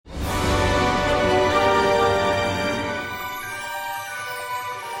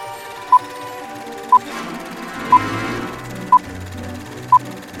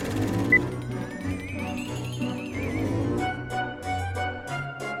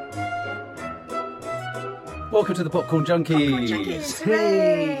Welcome to the Popcorn Junkies. Junkies,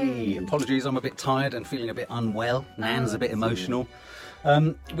 Hey! hooray! Apologies, I'm a bit tired and feeling a bit unwell. Nan's a bit emotional.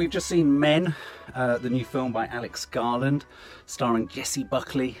 We've just seen Men, the new film by Alex Garland, starring Jessie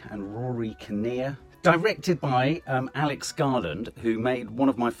Buckley and Rory Kinnear. Directed by Alex Garland, who made one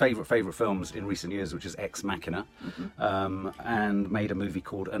of my favourite films in recent years, which is Ex Machina, and made a movie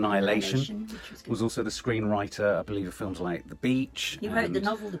called Annihilation. Which Was also the screenwriter, I believe, of films like The Beach. He wrote the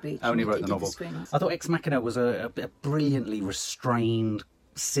novel The Beach. Only wrote He the did novel. screenwriting. I thought Ex Machina was a brilliantly restrained,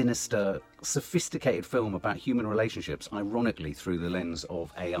 sinister, sophisticated film about human relationships, ironically through the lens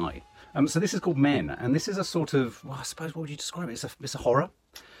of AI. So this is called Men, and this is a sort of, well, I suppose, what would you describe it? It's a horror.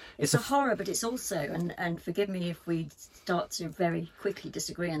 It's a horror, but it's also, and forgive me if we start to very quickly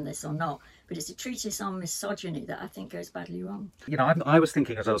disagree on this or not, but it's a treatise on misogyny that I think goes badly wrong. You know, I was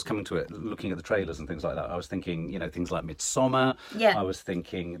thinking as I was coming to it, looking at the trailers and things like that, I was thinking, you know, things like Midsommar. Yeah. I was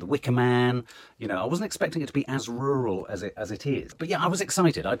thinking The Wicker Man. You know, I wasn't expecting it to be as rural as it is. But yeah, I was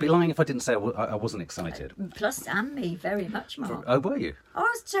excited. I'd be lying if I didn't say I wasn't excited. Plus, and me, very much more. Oh, were you? I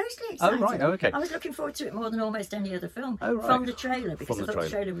was totally excited. Oh, right. Oh, okay. I was looking forward to it more than almost any other film. Oh, right. From the trailer, because From I the thought the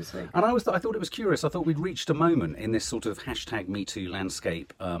trailer. trailer was very good. And I thought it was curious. I thought we'd reached a moment in this sort of hashtag #MeToo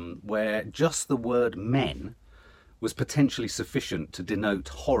landscape where just the word men was potentially sufficient to denote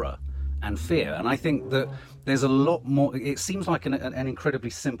horror and fear. And I think that there's a lot more. It seems like an incredibly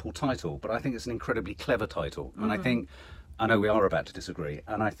simple title, but I think it's an incredibly clever title. And I know we are about to disagree.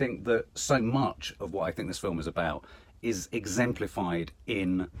 And I think that so much of what I think this film is about is exemplified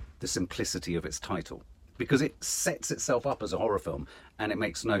in the simplicity of its title. Because it sets itself up as a horror film and it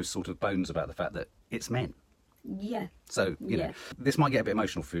makes no sort of bones about the fact that it's men. Yeah. So, you know, Yeah. this might get a bit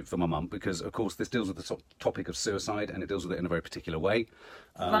emotional for my mum because, of course, this deals with the topic of suicide and it deals with it in a very particular way.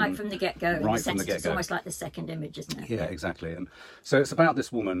 Right from the get-go. In right the from the sense it's get-go. almost like the second image, isn't it? Yeah, exactly. And so it's about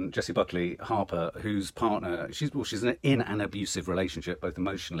this woman, Jessie Buckley Harper, whose partner, she's in an abusive relationship, both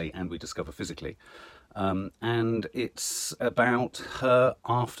emotionally and we discover physically. And it's about her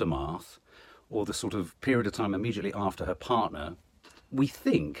aftermath, or the sort of period of time immediately after her partner, we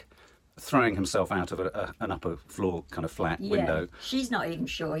think, throwing himself out of an upper floor kind of flat window. She's not even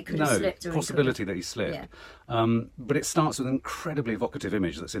sure. He could have No, slipped. Or possibility that he slipped. Yeah. But it starts with an incredibly evocative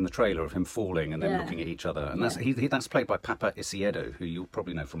image that's in the trailer of him falling and then Yeah. looking at each other. And that's played by Papa Isiedo, who you'll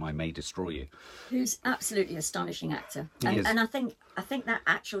probably know from I May Destroy You. Who's absolutely astonishing actor. He is. And I think that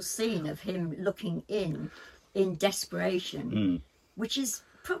actual scene of him looking in desperation, which is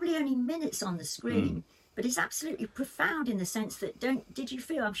probably only minutes on the screen, but it's absolutely profound in the sense that did you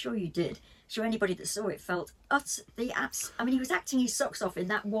feel, I'm sure you did, sure anybody that saw it felt I mean, he was acting his socks off in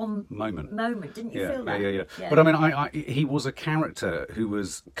that one Moment. didn't you feel that? Yeah. But I mean, he was a character who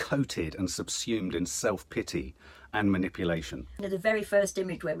was coated and subsumed in self-pity and manipulation. You know, the very first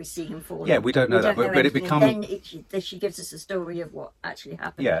image where we see him falling. Yeah, we don't know that, but it anything, becomes. and then she gives us a story of what actually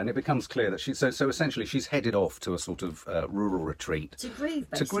happened. Yeah, and it becomes clear that so essentially she's headed off to a sort of rural retreat. To grieve,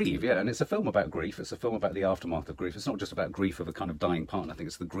 To basically. grieve, yeah, and it's a film about grief. It's a film about the aftermath of grief. It's not just about grief of a kind of dying partner. I think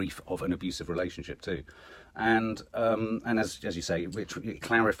it's the grief of an abusive relationship too, and as you say, it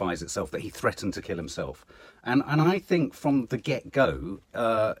clarifies itself that he threatened to kill himself, and I think from the get go,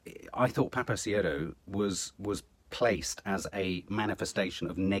 I thought Papa Sierra was placed as a manifestation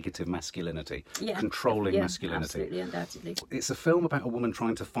of negative masculinity, controlling masculinity. Absolutely, undoubtedly. It's a film about a woman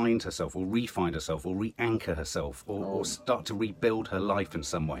trying to find herself or re-find herself or re-anchor herself or start to rebuild her life in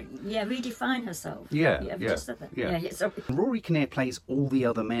some way. Yeah, redefine herself. Yeah, Have yeah, you just said that? yeah. So, Rory Kinnear plays all the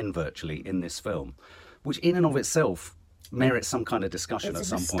other men virtually in this film, which in and of itself merits some kind of discussion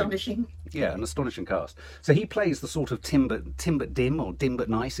it's at an some point. astonishing. Yeah, an astonishing cast. So he plays the sort of Tim but dim or dim but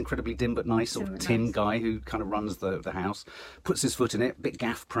nice, incredibly dim but nice sort of Tim guy who kind of runs the house, puts his foot in it, a bit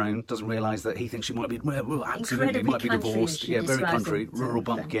gaff prone, doesn't realise that he thinks she might be, well, absolutely, Incredibly might be country, divorced. as she Yeah, very describes country, it, rural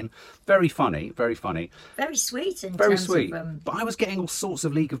bumpkin. Very funny, very funny. Very sweet in Very terms sweet. of... But I was getting all sorts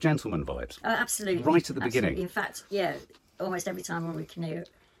of League of Gentlemen vibes. absolutely. Right at the Absolutely. beginning. In fact, yeah, almost every time Rory Kinnear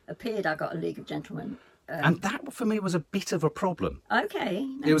appeared, I got a League of Gentlemen. And that, for me, was a bit of a problem. Okay.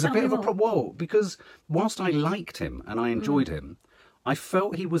 It was a tell bit me of a more. problem. Well, because whilst I liked him and I enjoyed him, I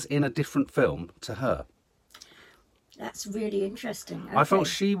felt he was in a different film to her. That's really interesting. I felt Okay.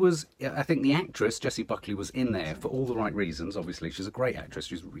 she was. I think the actress Jessie Buckley was in there for all the right reasons. Obviously, she's a great actress.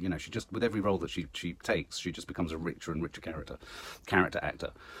 She's, you know, she just with every role that she takes, she just becomes a richer and richer character actor.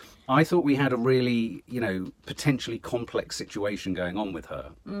 I thought we had a really, you know, potentially complex situation going on with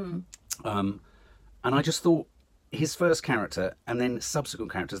her. And I just thought his first character and then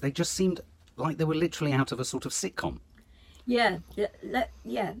subsequent characters, they just seemed like they were literally out of a sort of sitcom. Yeah,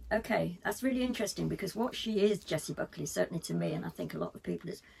 okay. That's really interesting because what she is, Jessie Buckley, certainly to me, and I think a lot of people,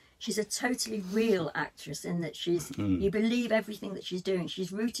 is she's a totally real actress in that you believe everything that she's doing.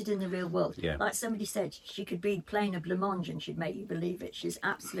 She's rooted in the real world. Yeah. Like somebody said, she could be playing a blancmange and she'd make you believe it. She's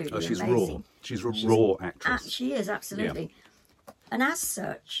absolutely she's amazing. raw. She's a raw actress. She is, absolutely. And as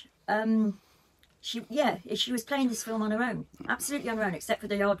such, she was playing this film on her own, absolutely on her own, except for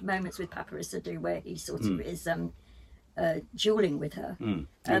the odd moments with Paparizou where he sort of is dueling with her. In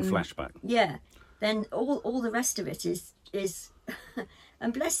flashback. Yeah. Then all the rest of it is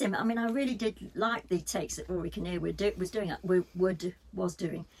and bless him. I mean, I really did like the takes that Rory Kinnear was doing.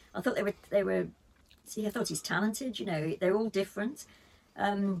 I thought they were. See, I thought he's talented. You know, they're all different.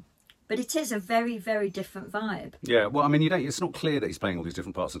 But it is a very, very different vibe. Yeah, well, I mean, it's not clear that he's playing all these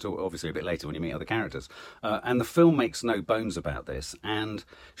different parts until obviously a bit later when you meet other characters. And the film makes no bones about this, and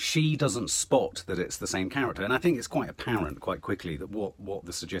she doesn't spot that it's the same character. And I think it's quite apparent quite quickly that what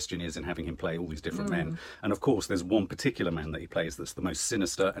the suggestion is in having him play all these different men. And of course, there's one particular man that he plays that's the most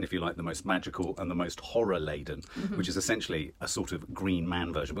sinister and, if you like, the most magical and the most horror-laden, which is essentially a sort of Green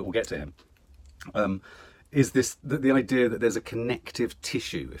Man version, but we'll get to him. Is this the idea that there's a connective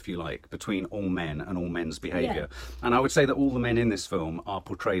tissue, if you like, between all men and all men's behaviour? Yeah. And I would say that all the men in this film are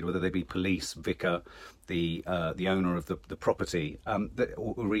portrayed, whether they be police, vicar, the owner of the property,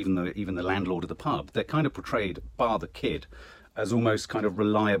 or even the landlord of the pub. They're kind of portrayed, bar the kid, as almost kind of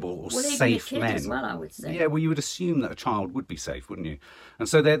reliable or safe men. As well, I would say. Yeah, well, you would assume that a child would be safe, wouldn't you? And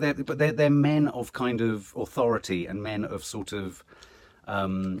so they're men of kind of authority and men of sort of.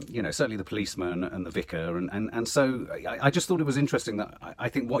 Certainly the policeman and the vicar, and so I just thought it was interesting that I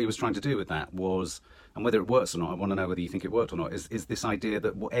think what he was trying to do with that was, and whether it works or not, I want to know whether you think it worked or not, is this idea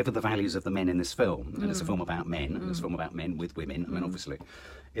that whatever the values of the men in this film, and it's a film about men, and it's a film about men with women, I mean, obviously,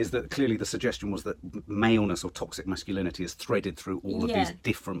 is that clearly the suggestion was that maleness or toxic masculinity is threaded through all of these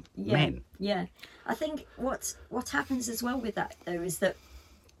different men. Yeah, I think what happens as well with that, though, is that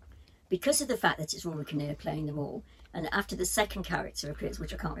because of the fact that it's Rory Kinnear playing them all, and after the second character appears,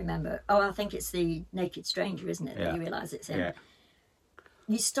 which I can't remember, I think it's the naked stranger, isn't it, that you realise it's him. Yeah.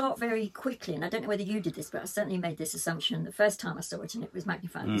 You start very quickly, and I don't know whether you did this, but I certainly made this assumption the first time I saw it, and it was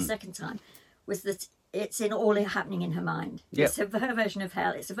magnified. The second time was that it's all happening in her mind. Yep. It's her version of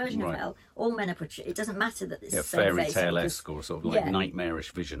hell. It's a version of hell. All men are portrayed. It doesn't matter that this is fairy tale-esque or sort of like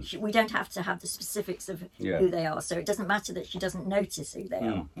nightmarish vision. We don't have to have the specifics of who they are, so it doesn't matter that she doesn't notice who they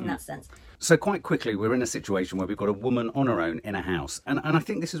are in that sense. So quite quickly, we're in a situation where we've got a woman on her own in a house. And I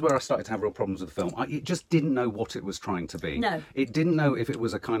think this is where I started to have real problems with the film. It just didn't know what it was trying to be. No. It didn't know if it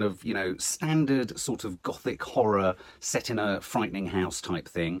was a kind of, standard sort of gothic horror set in a frightening house type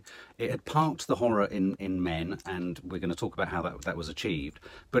thing. It had parked the horror in men, and we're going to talk about how that was achieved.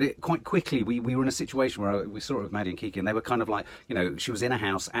 But it quite quickly, we were in a situation where we saw it with Maddie and Kiki, and they were kind of like, she was in a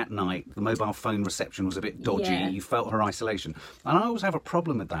house at night, the mobile phone reception was a bit dodgy, you felt her isolation. And I always have a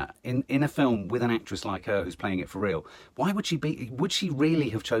problem with that. In a film with an actress like her who's playing it for real, why would she really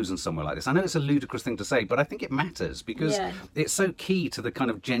have chosen somewhere like this? I know it's a ludicrous thing to say, but I think it matters because it's so key to the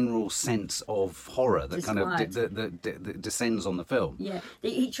kind of general sense of horror that that descends on the film. Yeah,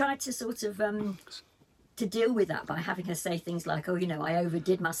 he tried to sort of to deal with that by having her say things like, I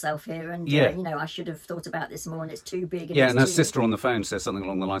overdid myself here, and I should have thought about this more, and it's too big. And her sister on the phone says something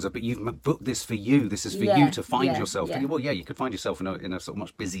along the lines of, "But you've booked this for you. This is for you to find yourself." Yeah. Well, you could find yourself in a sort of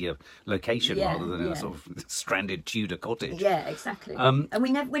much busier location rather than in a sort of stranded Tudor cottage. Yeah, exactly. And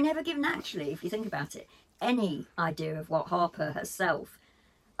we're never given, actually, if you think about it, any idea of what Harper herself,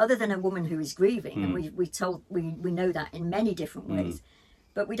 other than a woman who is grieving, and we know that in many different ways.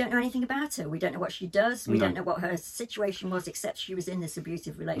 But we don't know anything about her. We don't know what she does. We don't know what her situation was, except she was in this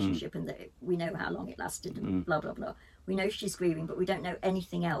abusive relationship and that we know how long it lasted and blah, blah, blah. We know she's grieving, but we don't know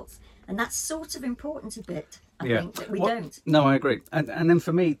anything else. And that's sort of important a bit, I think, that we don't. No, I agree. And then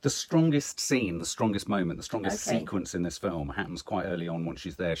for me, the strongest scene, the strongest moment, the strongest sequence in this film happens quite early on once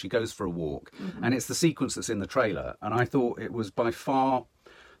she's there. She goes for a walk, and it's the sequence that's in the trailer. And I thought it was by far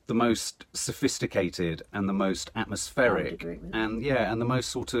the most sophisticated and the most atmospheric and the most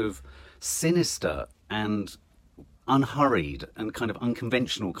sort of sinister and unhurried and kind of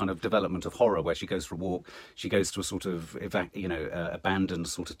unconventional kind of development of horror, where she goes for a walk, she goes to a sort of abandoned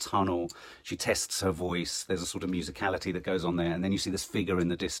sort of tunnel, she tests her voice, there's a sort of musicality that goes on there, and then you see this figure in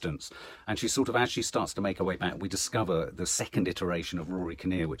the distance, and she sort of, as she starts to make her way back, we discover the second iteration of Rory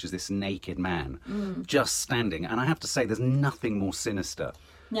Kinnear, which is this naked man just standing. And I have to say, there's nothing more sinister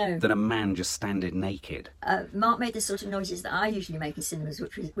No. than a man just standing naked. Mark made the sort of noises that I usually make in cinemas,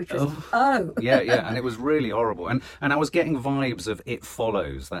 which was oh. Yeah, and it was really horrible. And I was getting vibes of It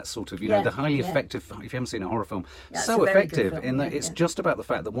Follows, that sort of, you know, the highly effective. If you haven't seen a horror film, That's so a very good effective film, in that yeah, it's yeah. just about the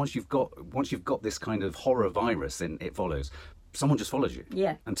fact that once you've got this kind of horror virus in It Follows, someone just follows you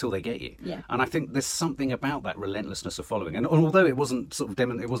until they get you. Yeah. And I think there's something about that relentlessness of following. And although it wasn't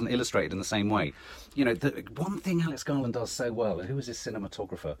it wasn't illustrated in the same way, you know, the one thing Alex Garland does so well, and who is his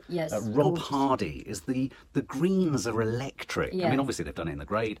cinematographer? Yes, Rob gorgeous. Hardy, is the greens are electric. Yeah. I mean, obviously they've done it in the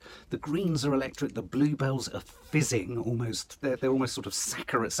grade. The greens are electric. The bluebells are fizzing almost. They're almost sort of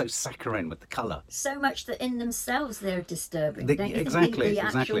saccharine with the colour. So much that in themselves they're disturbing. Don't you think Exactly. the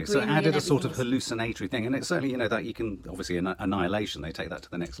actual So it greenery added and a sort of everything hallucinatory thing, and it's certainly, you know, that you can obviously Annihilation. They take that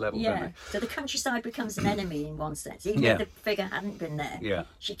to the next level, don't yeah. they? So the countryside becomes an enemy in one sense, even Yeah. if the figure hadn't been there. Yeah.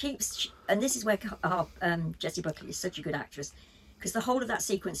 She keeps, and this is where Jessie Buckley is such a good actress, because the whole of that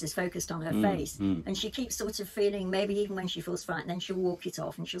sequence is focused on her face, and she keeps sort of feeling, maybe even when she feels frightened, then she'll walk it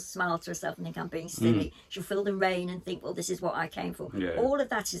off and she'll smile to herself and think, I'm being silly. She'll feel the rain and think, well, this is what I came for. Yeah. All of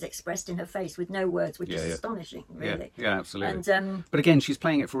that is expressed in her face with no words, which is Yeah. astonishing, really. Yeah, absolutely. And but again, she's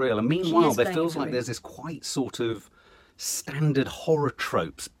playing it for real. And meanwhile, is there playing feels it for like real. there's this quite sort of standard horror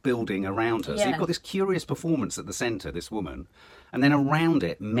tropes building around her. So Yeah. you've got this curious performance at the centre, this woman, and then around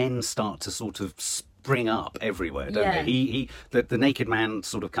it, men start to sort of spring up everywhere, don't Yeah. they? The naked man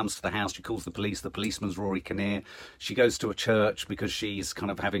sort of comes to the house. She calls the police. The policeman's Rory Kinnear. She goes to a church because she's kind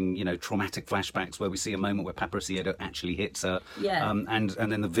of having, you know, traumatic flashbacks where we see a moment where Paparazzi actually hits her. Yeah. And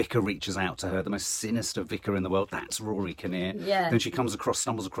then the vicar reaches out to her, the most sinister vicar in the world. That's Rory Kinnear. Yeah. Then she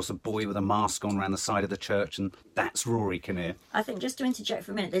stumbles across a boy with a mask on around the side of the church, and that's Rory Kinnear. I think, just to interject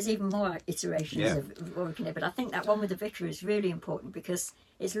for a minute, there's even more iterations Yeah. of Rory Kinnear, but I think that one with the vicar is really important because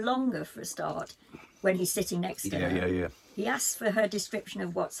it's longer for a start when he's sitting next to her. Yeah. He asks for her description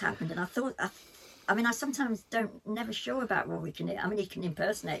of what's happened, and I mean, I sometimes never sure about Rory Kinnear. I mean, he can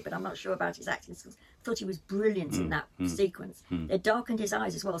impersonate, but I'm not sure about his acting skills. I thought he was brilliant in that sequence. They darkened his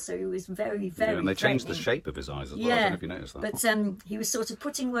eyes as well, so he was very, very. Yeah, and they changed the threatening. shape of his eyes as well. I don't know if you noticed that. But he was sort of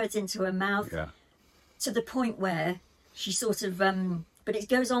putting words into her mouth Yeah. to the point where she sort of. But it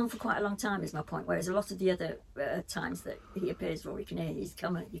goes on for quite a long time, is my point. Whereas a lot of the other times that he appears, Rory Kinnear,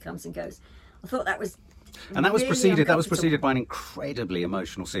 he comes and goes. I thought that was. And that was really preceded. That was uncomfortable. preceded by an incredibly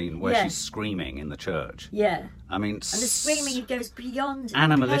emotional scene where Yeah. she's screaming in the church. Yeah. I mean, And the screaming, it goes beyond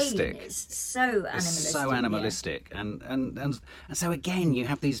animalistic. pain. It's so animalistic. It's so animalistic, and so again, you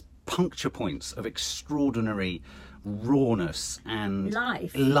have these puncture points of extraordinary rawness and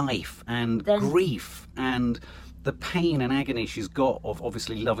Life. and Then- grief and the pain and agony she's got of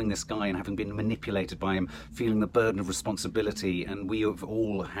obviously loving this guy and having been manipulated by him, feeling the burden of responsibility. And we have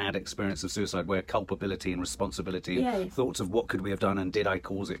all had experience of suicide where culpability and responsibility, Yeah. and thoughts of what could we have done and did I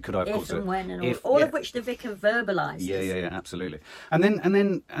cause it? Could I have If caused it? and when and all, If- all yeah. of which the vicar verbalises. Yeah, absolutely. And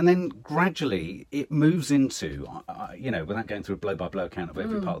then gradually it moves into, you know, without going through a blow by blow account of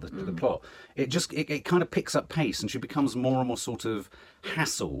every part of the plot, it kind of picks up pace, and she becomes more and more sort of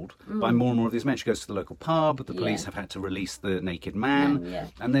hassled by more and more of these men. She goes to the local pub. The police have had to release the naked man, Yeah.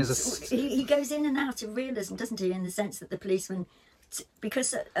 and there's a He goes in and out of realism, doesn't he? In the sense that the policeman,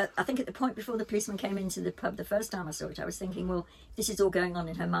 because I think at the point before the policeman came into the pub the first time I saw it, I was thinking, well, this is all going on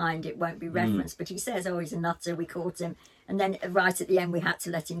in her mind. It won't be referenced. But he says, "Oh, he's a nutter. We caught him." And then right at the end, we had to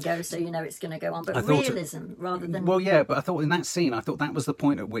let him go, so you know it's going to go on. But I thought realism rather than Well, yeah, but I thought in that scene, I thought that was the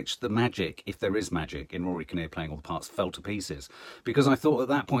point at which the magic, if there is magic in Rory Kinnear playing all the parts, fell to pieces. Because I thought at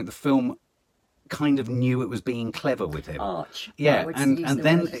that point the film kind of knew it was being clever with him. arch. Yeah, I would and use the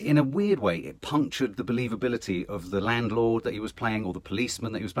then word. in a weird way, it punctured the believability of the landlord that he was playing or the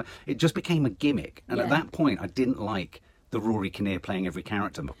policeman that he was playing. It just became a gimmick. And at Yeah. that point, I didn't like the Rory Kinnear playing every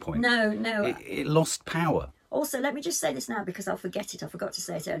character point. No. It lost power. Also, let me just say this now because I'll forget it. I forgot to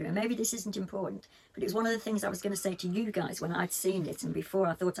say it earlier. Maybe this isn't important, but it was one of the things I was going to say to you guys when I'd seen it and before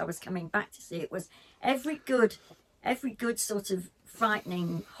I thought I was coming back to see it was every good sort of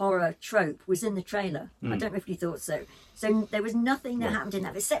frightening horror trope was in the trailer. I don't know if you thought so. So there was nothing that happened in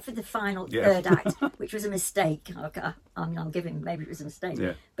that except for the final third act, which was a mistake. I mean, I'll give him, maybe it was a mistake.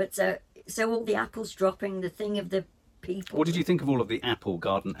 Yeah. But so all the apples dropping, the thing of the people. What did you think of all of the apple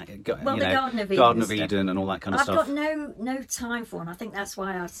garden, Well, the Garden of Eden Garden of stuff. Eden and all that kind of I've stuff? got no time for, and I think that's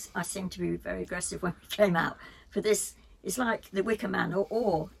why I seem to be very aggressive when it came out. For this, it's like The Wicker Man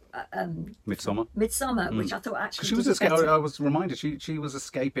or Midsummer. Midsummer, which I thought actually She was did better. I was reminded she was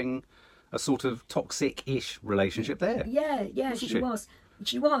escaping a sort of toxic-ish relationship there. Yeah, she was.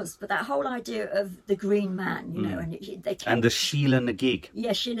 She was, but that whole idea of the Green Man, you know, and they kept, And the Sheila Nagig.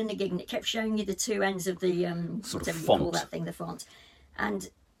 Sheila Nagig, and it kept showing you the two ends of the Sort of whatever you font. call that thing, the font, and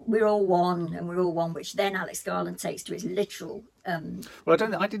we're all one and we're all one, which then Alex Garland takes to its literal. Well,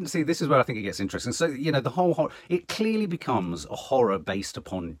 I didn't see. This is where I think it gets interesting. So, you know, the whole horror, it clearly becomes a horror based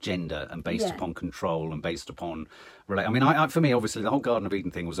upon gender and based upon control and based upon. I mean, for me, obviously, the whole Garden of Eden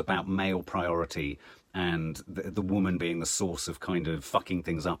thing was about male priority and the woman being the source of kind of fucking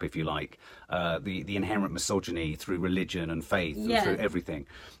things up, if you like. The inherent misogyny through religion and faith and through everything.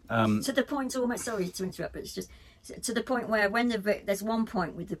 To the point, almost, sorry to interrupt, but it's just to the point where when there's one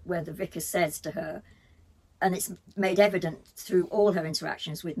point where the vicar says to her, and it's made evident through all her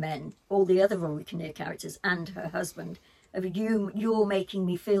interactions with men, all the other Rory Kinnear characters and her husband, of you're making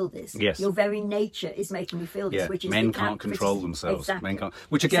me feel this. Yes. Your very nature is making me feel this. Yeah. Which is men can't control themselves. Exactly. Men can't,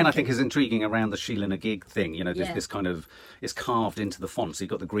 which again I think is intriguing around the Sheila Nagig thing. You know, this kind of is carved into the font. So you've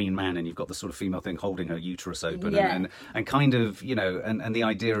got the green man and you've got the sort of female thing holding her uterus open and kind of, you know, and the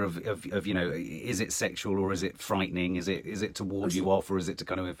idea of you know, is it sexual or is it frightening? Is it to ward you off or is it to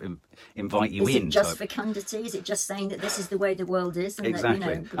kind of invite you in? Is it just fecundity? Is it just saying that this is the way the world is? And exactly.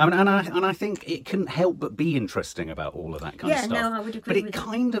 That, you know, and I think it couldn't help but be interesting about all of that kind of stuff. No, I would agree but it with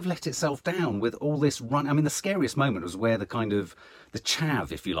kind of let itself down with all this run. I mean, the scariest moment was where the kind of the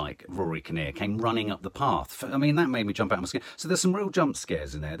chav, if you like, Rory Kinnear came running up the path. I mean, that made me jump out of my skin. So there's some real jump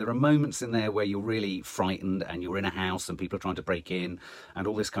scares in there. There are moments in there where you're really frightened and you're in a house and people are trying to break in and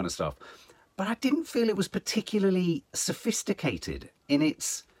all this kind of stuff. But I didn't feel it was particularly sophisticated in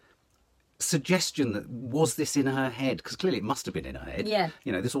its suggestion that was this in her head, because clearly it must have been in her head. Yeah.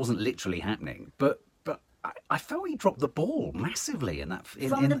 You know, this wasn't literally happening. But I felt he dropped the ball massively in that.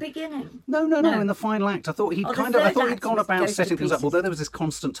 From the beginning. No. In the final act, I thought he'd gone about setting things up. Although there was this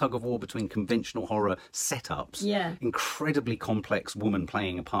constant tug of war between conventional horror setups, incredibly complex woman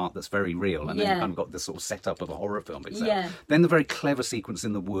playing a part that's very real, and then you kind of got this sort of setup of a horror film itself. Yeah. Then the very clever sequence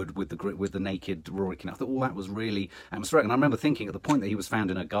in the wood with the naked Rory Kinnear. I thought all that was really atmospheric. And I remember thinking at the point that he was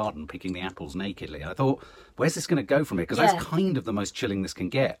found in a garden picking the apples nakedly, I thought, where's this going to go from here? Because that's kind of the most chilling this can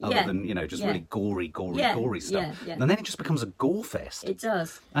get, other than, you know, just really gory stuff. And then it just becomes a gore fest. It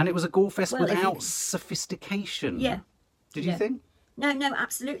does. And it was a gore fest without sophistication. Yeah. Did you think? No,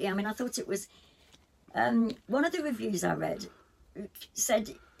 absolutely. I mean, I thought it was... one of the reviews I read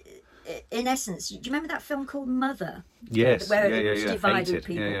said, in essence, do you remember that film called Mother? Yes. Where it divided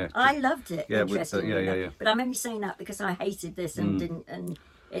people. Yeah. I loved it, interestingly. Yeah. But I'm only saying that because I hated this and didn't... And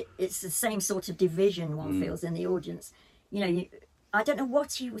it's the same sort of division one feels in the audience. You know, I don't know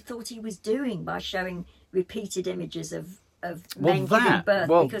what he thought he was doing by showing repeated images of men giving birth.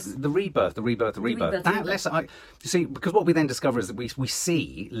 Well, because the rebirth. That lesson, you see, because what we then discover is that we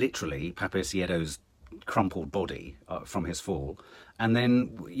see literally Papa Isiedo's crumpled body from his fall, and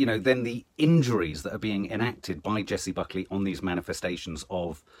then, you know, then the injuries that are being enacted by Jessie Buckley on these manifestations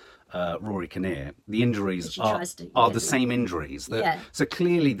of Rory Kinnear, the injuries are the same injuries. So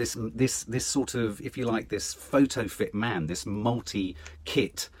clearly this sort of, if you like, this photo fit man, this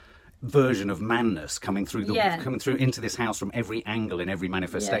multi-kit version of manness coming through into this house from every angle in every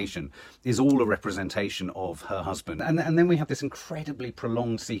manifestation is all a representation of her husband. And then we have this incredibly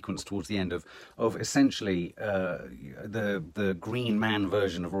prolonged sequence towards the end of essentially the green man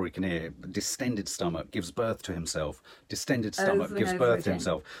version of Rory Kinnear, distended stomach, gives birth to himself, distended stomach, gives birth to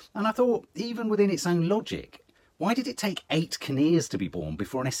himself. And I thought, even within its own logic, why did it take 8 Kinnears to be born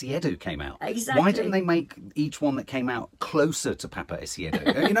before an Esiedu came out? Exactly. Why didn't they make each one that came out closer to Papa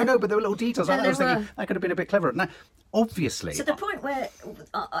Esiedu? You know, no, but there were little details. I was thinking that could have been a bit cleverer. Now, obviously... To the point where,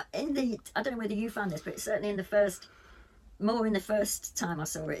 I don't know whether you found this, but certainly in the first time I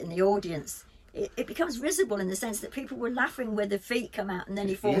saw it in the audience, it becomes risible in the sense that people were laughing where the feet come out and then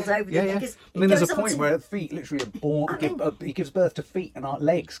he falls over them. Yeah. I mean, there's a point where feet literally are born, he gives birth to feet and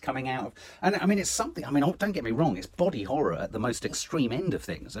legs coming out of... And I mean, it's something... I mean, don't get me wrong, it's body horror at the most extreme end of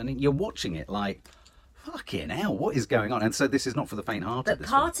things. And you're watching it like, fucking hell, what is going on? And so this is not for the faint-hearted. But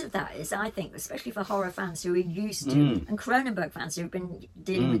part of that is, I think, especially for horror fans who are used to, and Cronenberg fans who've been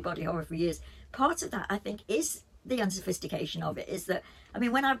dealing with body horror for years, part of that, I think, is... the unsophistication of it is that, I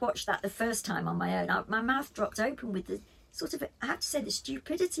mean, when I watched that the first time on my own, my mouth dropped open with the sort of, I have to say, the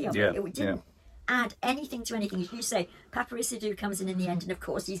stupidity of it. It didn't add anything to anything. As you say, Papa Isidore comes in the end, and of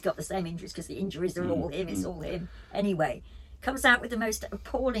course he's got the same injuries because the injuries are all him, it's all him. Anyway, comes out with the most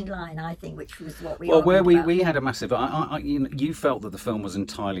appalling line, I think, which was what we Well, where we had a massive... you felt that the film was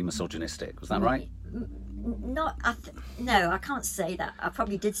entirely misogynistic, was that right? Not, no, I can't say that. I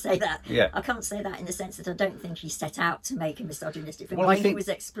probably did say that. Yeah. I can't say that in the sense that I don't think he set out to make a misogynistic film. Well, I I think think he was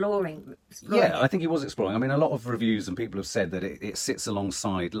exploring Yeah, it. I think he was exploring. I mean, a lot of reviews and people have said that it sits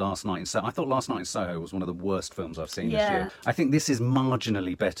alongside Last Night in Soho. I thought Last Night in Soho was one of the worst films I've seen this Yeah. year. I think this is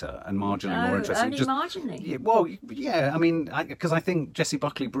marginally better and marginally more interesting. Only marginally. Yeah, well, yeah, I mean, because I think Jessie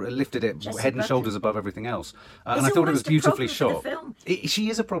Buckley lifted it Jessie head and Buckley. shoulders above everything else. And It's I thought it was almost a beautifully problem for shot. the film. She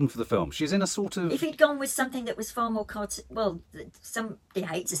is a problem for the film. She's in a sort of... If he'd gone with something that was far more somebody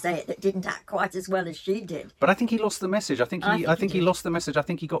hate to say it, that didn't act quite as well as she did. But I think he lost the message. I think he did. lost the message. I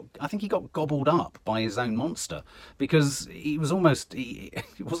think he got gobbled up by his own monster, because he was almost. It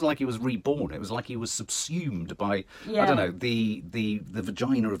wasn't like he was reborn. It was like he was subsumed by I Yeah. don't know, the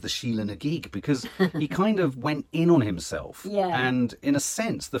vagina of the Sheila Nagig, because he kind of went in on himself. Yeah. And in a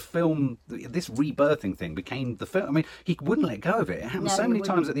sense, the film, this rebirthing thing, became the film. I mean, he wouldn't let go of it. It happened No, so he many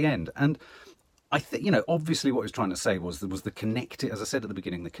wouldn't. times at the end, and. I think, obviously what he was trying to say was there was the connective, as I said at the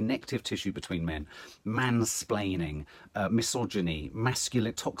beginning, the connective tissue between men, mansplaining, misogyny,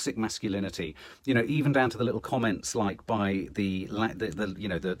 toxic masculinity, even down to the little comments like by the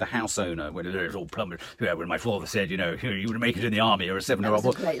house owner, when there's all plumbers, when my father said, you would make it in the army or a 7-year-old That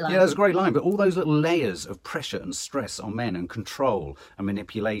was boy. a great line. Yeah, that's a great line, but all those little layers of pressure and stress on men and control and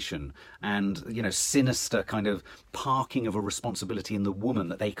manipulation and, sinister kind of parking of a responsibility in the woman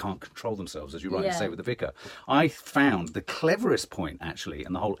that they can't control themselves, as you rightly Yeah. say with the vicar. I found the cleverest point, actually,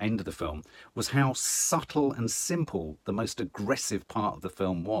 in the whole end of the film was how subtle and simple the most aggressive part of the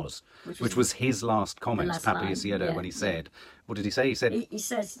film was, which was his last comments, last Papa line, Isiedo, yeah. when he said, what did he say? He said, He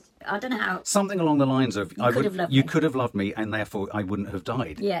says, I don't know how. something along the lines of, you me." could have loved me, and therefore I wouldn't have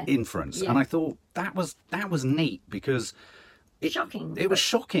died. Yeah. Inference. Yeah. And I thought that was neat, because Shocking. it was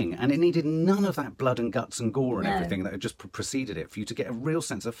shocking, and it needed none of that blood and guts and gore and No. everything that had just preceded it, for you to get a real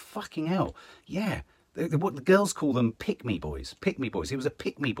sense of fucking hell. Yeah. What the girls call them, pick-me boys. Pick-me boys. He was a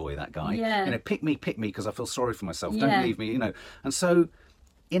pick-me boy, that guy. Yeah. Pick me, because I feel sorry for myself. Yeah. Don't leave me, And so,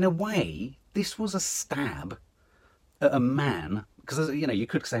 in a way, this was a stab at a man, because, you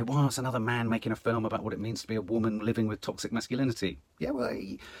could say, well, it's another man making a film about what it means to be a woman living with toxic masculinity. Yeah, well,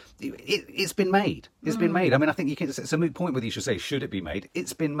 it's been made. It's been made. I mean, I think it's a moot point whether you should say, should it be made?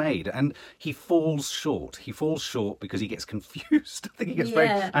 It's been made. And he falls short. He falls short because he gets confused. I think he gets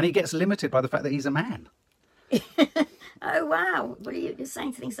and he gets limited by the fact that he's a man. Oh, wow. What are you, you're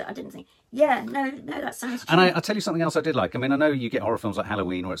saying things that I didn't think. Yeah, no, that sounds true. And I'll tell you something else I did like. I mean, I know you get horror films like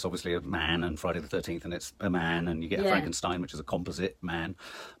Halloween, where it's obviously a man, and Friday the 13th, and it's a man, and you get Yeah. Frankenstein, which is a composite man.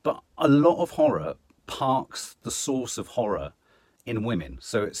 But a lot of horror parks the source of horror in women.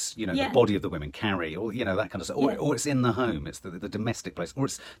 So it's, the Yeah. body of the women, Carrie, or, that kind of stuff. Or, Yeah. or it's in the home, it's the domestic place, or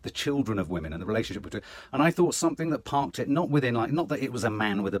it's the children of women and the relationship between. And I thought something that parked it, not that it was a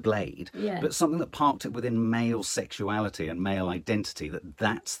man with a blade, Yeah. but something that parked it within male sexuality and male identity,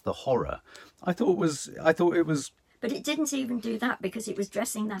 that's the horror. I thought it was. But it didn't even do that because it was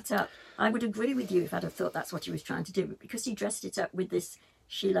dressing that up. I would agree with you if I'd have thought that's what he was trying to do, but because he dressed it up with this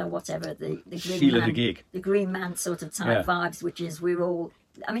Sheila, whatever, the green Sheila man, Nagig. the green man sort of type Yeah. vibes, which is we're all.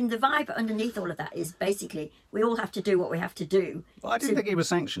 I mean, the vibe underneath all of that is basically we all have to do what we have to do. Well, I didn't think he was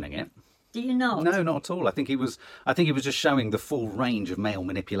sanctioning it. Do you not? No, not at all. I think he was just showing the full range of male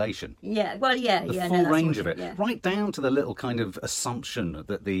manipulation. Yeah. Well, yeah. The yeah. full no, that's range what of it, yeah. right down to the little kind of assumption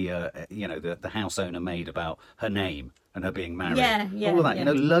that the house owner made about her name and her being married. Yeah, yeah, all of that,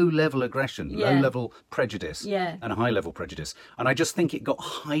 yeah. low level aggression, Yeah. low level prejudice, Yeah. and high level prejudice. And I just think it got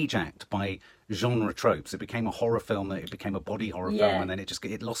hijacked by genre tropes. It became a horror film, it became a body horror film, Yeah. and then it just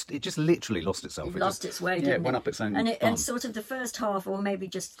literally lost itself. It lost its way, yeah, didn't it went up its own. and bum. sort of the first half, or maybe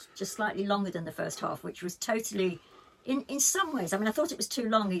just slightly longer than the first half, which was totally, in some ways. I mean, I thought it was too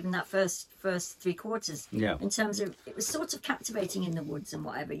long, even that first 3/4. Yeah. In terms of, it was sort of captivating in the woods and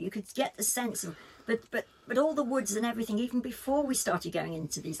whatever. You could get the sense of, but all the woods and everything, even before we started going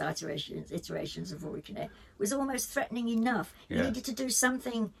into these iterations of Rory Kinnear, was almost threatening enough. He Yeah. needed to do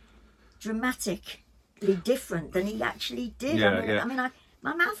something dramatically different than he actually did. Yeah, I mean,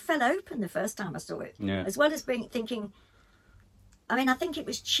 my mouth fell open the first time I saw it. Yeah. As well as thinking, I mean, I think it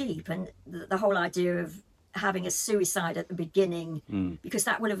was cheap, and the whole idea of having a suicide at the beginning, because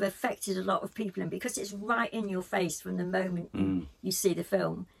that would have affected a lot of people, and because it's right in your face from the moment you see the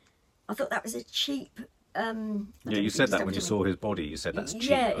film, I thought that was a cheap. Yeah, you said that when you saw his body. You said that's cheap.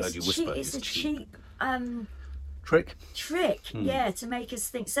 Yeah, I heard you whisper. it's a cheap trick. yeah, to make us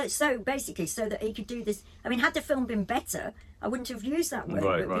think. So basically, so that he could do this. I mean, had the film been better, I wouldn't have used that word.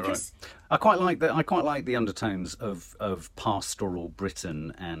 Right. Because I quite like the undertones of pastoral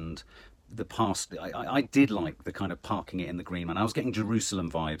Britain and the past. I did like the kind of parking it in the Green Man. I was getting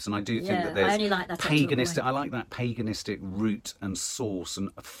Jerusalem vibes, and I do think that there's I only like that paganistic. I like that paganistic root and source and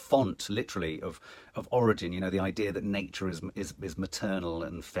font, literally, of origin. You know, the idea that nature is maternal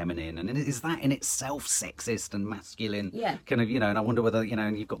and feminine, and is that in itself sexist and masculine? Yeah. Kind of, you know. And I wonder whether, you know,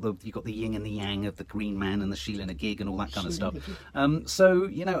 and you've got the yin and the yang of the Green Man and the Sheila na gig and all that kind of stuff. So,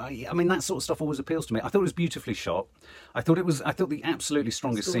 you know, I mean, that sort of stuff always appeals to me. I thought it was beautifully shot. I thought the absolutely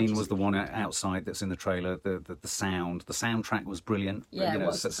strongest scene was the one outside that's in the trailer. The soundtrack was brilliant. Yeah, you know, it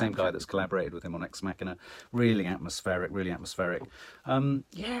was. it's the same guy that's collaborated with him on Ex Machina. Really atmospheric.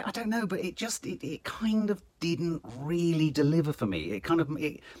 Yeah, I don't know, but it kind of didn't really deliver for me. It kind of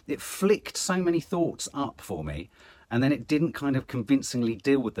it flicked so many thoughts up for me, and then it didn't kind of convincingly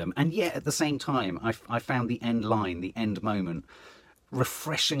deal with them. And yet at the same time, I found the end line, the end moment,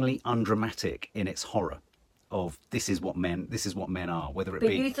 refreshingly undramatic in its horror of this is what men are, whether it But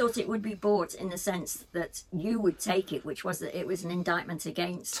be. you thought it would be bought in the sense that you would take it, which was that it was an indictment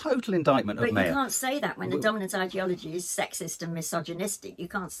against. Total indictment of But men. you can't say that when the dominant ideology is sexist and misogynistic. You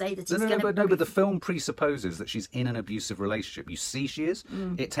can't say that it's No, going to. but the film presupposes that she's in an abusive relationship. You see, she is.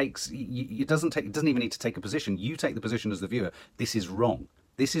 It takes. It doesn't even need to take a position. You take the position as the viewer. This is wrong.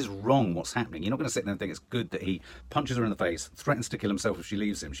 This is wrong, what's happening. You're not going to sit there and think it's good that he punches her in the face, threatens to kill himself if she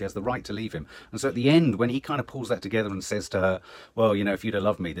leaves him. She has the right to leave him. And so at the end, when he kind of pulls that together and says to her, well, you know, if you'd have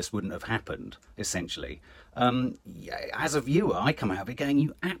loved me, this wouldn't have happened, essentially. As a viewer, I come out of it going,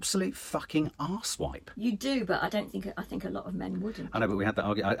 you absolute fucking arsewipe. You do, but I think a lot of men wouldn't. I know, but we had that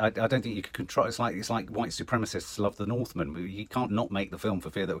argument. I don't think you could control. It's like white supremacists love the Northman. You can't not make the film for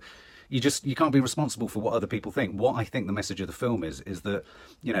fear that you can't be responsible for what other people think. What I think the message of the film is that,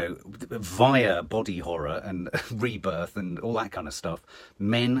 you know, via body horror and rebirth and all that kind of stuff,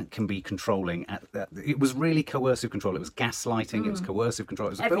 men can be controlling. It was really coercive control. It was gaslighting. It was coercive control.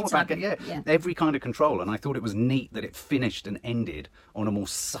 It was a film about every kind of control. And I thought it was neat that it finished and ended on a more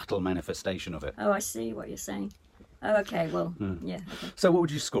subtle manifestation of it. Oh, I see what you're saying. Oh, okay. Well, yeah. Okay. So, what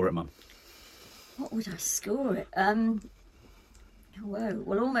would you score it, Mum? What would I score it? Whoa.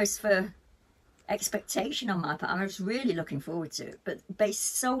 Well, almost for expectation on my part. I was really looking forward to it, but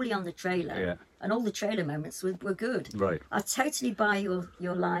based solely on the trailer, and all the trailer moments were good. Right. I totally buy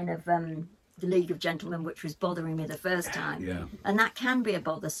your line of the League of Gentlemen, which was bothering me the first time. Yeah. And that can be a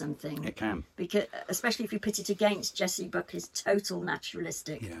bothersome thing. It can. Because, especially if you put it against Jessie Buckley's total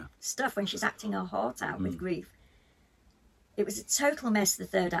naturalistic stuff when she's acting her heart out with grief. It was a total mess, the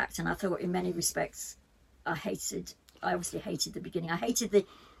third act, and I thought in many respects I obviously hated the beginning. I hated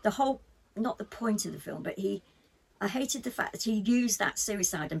the whole, not the point of the film, but I hated the fact that he used that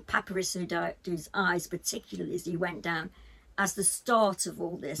suicide and Paparizadou's eyes particularly as he went down as the start of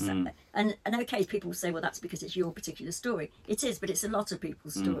all this. And okay, people will say, well, that's because it's your particular story. It is, but it's a lot of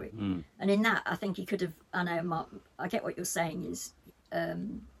people's story. And in that, I think he could have, I know, Mark, I get what you're saying is,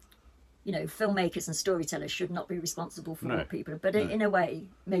 you know, filmmakers and storytellers should not be responsible for what people, but in a way,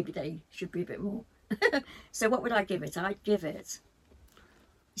 maybe they should be a bit more. So what would I give it? I'd give it,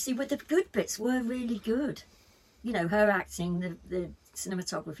 you see, but the good bits were really good. You know, her acting, the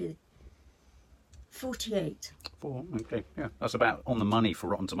cinematography. 48. Okay, yeah, that's about on the money for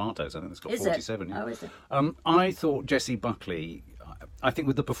Rotten Tomatoes. I think it's got 47. Yeah. Oh, is it? I thought Jessie Buckley. I think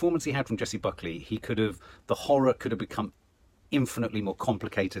with the performance he had from Jessie Buckley, the horror could have become infinitely more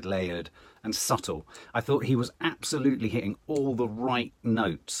complicated, layered and subtle. I thought he was absolutely hitting all the right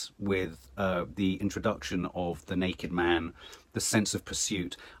notes with the introduction of the naked man, the sense of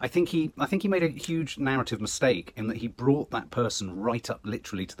pursuit. I think he made a huge narrative mistake in that he brought that person right up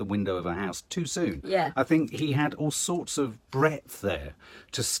literally to the window of a house too soon. Yeah. I think he had all sorts of breadth there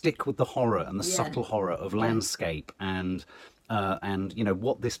to stick with the horror and the subtle horror of landscape and you know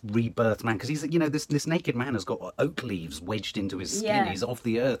what this rebirth man, because he's, you know, this naked man has got oak leaves wedged into his skin. He's off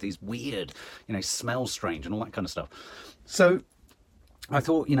the earth. He's weird. You know, smells strange and all that kind of stuff. So I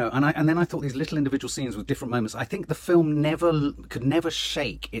thought, you know, and then I thought these little individual scenes with different moments. I think the film could never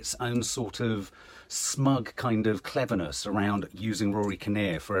shake its own sort of smug kind of cleverness around using Rory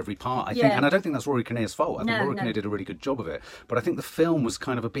Kinnear for every part. I think, and I don't think that's Rory Kinnear's fault. I think Rory Kinnear did a really good job of it. But I think the film was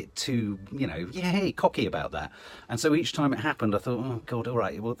kind of a bit too, you know, cocky about that. And so each time it happened, I thought, oh God, all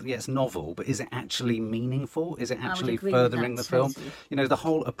right, well, yeah, it's novel, but is it actually meaningful? Is it actually furthering the film? Totally. You know, the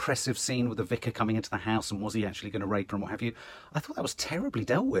whole oppressive scene with the vicar coming into the house and was he actually going to rape her and what have you? I thought that was terribly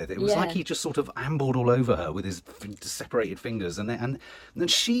dealt with. It was like he just sort of ambled all over her with his separated fingers, and then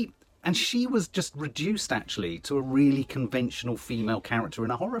she. And she was just reduced, actually, to a really conventional female character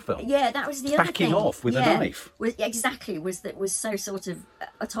in a horror film. Yeah, that was the other thing. Backing off with a knife. Was so sort of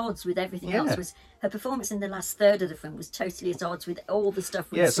at odds with everything else. Yeah. Was her performance in the last third of the film was totally at odds with all the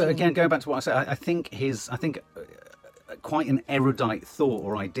stuff we've Yeah, seen. so again, going back to what I said, I think quite an erudite thought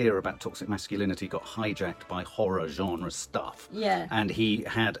or idea about toxic masculinity got hijacked by horror genre stuff. Yeah. And he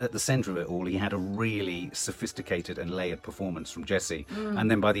had, at the centre of it all, he had a really sophisticated and layered performance from Jessie.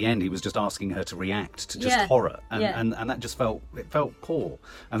 And then by the end, he was just asking her to react to just horror. And that just felt poor.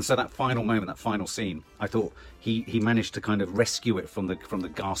 And so that final moment, that final scene, I thought he managed to kind of rescue it from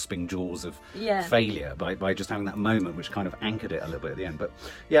the gasping jaws of failure by just having that moment which kind of anchored it a little bit at the end. But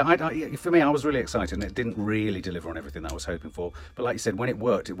yeah, for me, I was really excited, and it didn't really deliver on everything that I was hoping for. But like you said, when it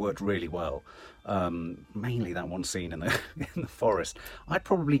worked really well. Mainly that one scene in the forest. I'd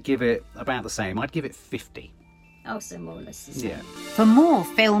probably give it about the same. I'd give it 50. Also more or less the same. Yeah. For more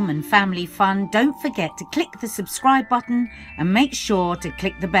film and family fun, don't forget to click the subscribe button and make sure to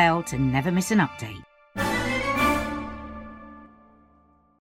click the bell to never miss an update.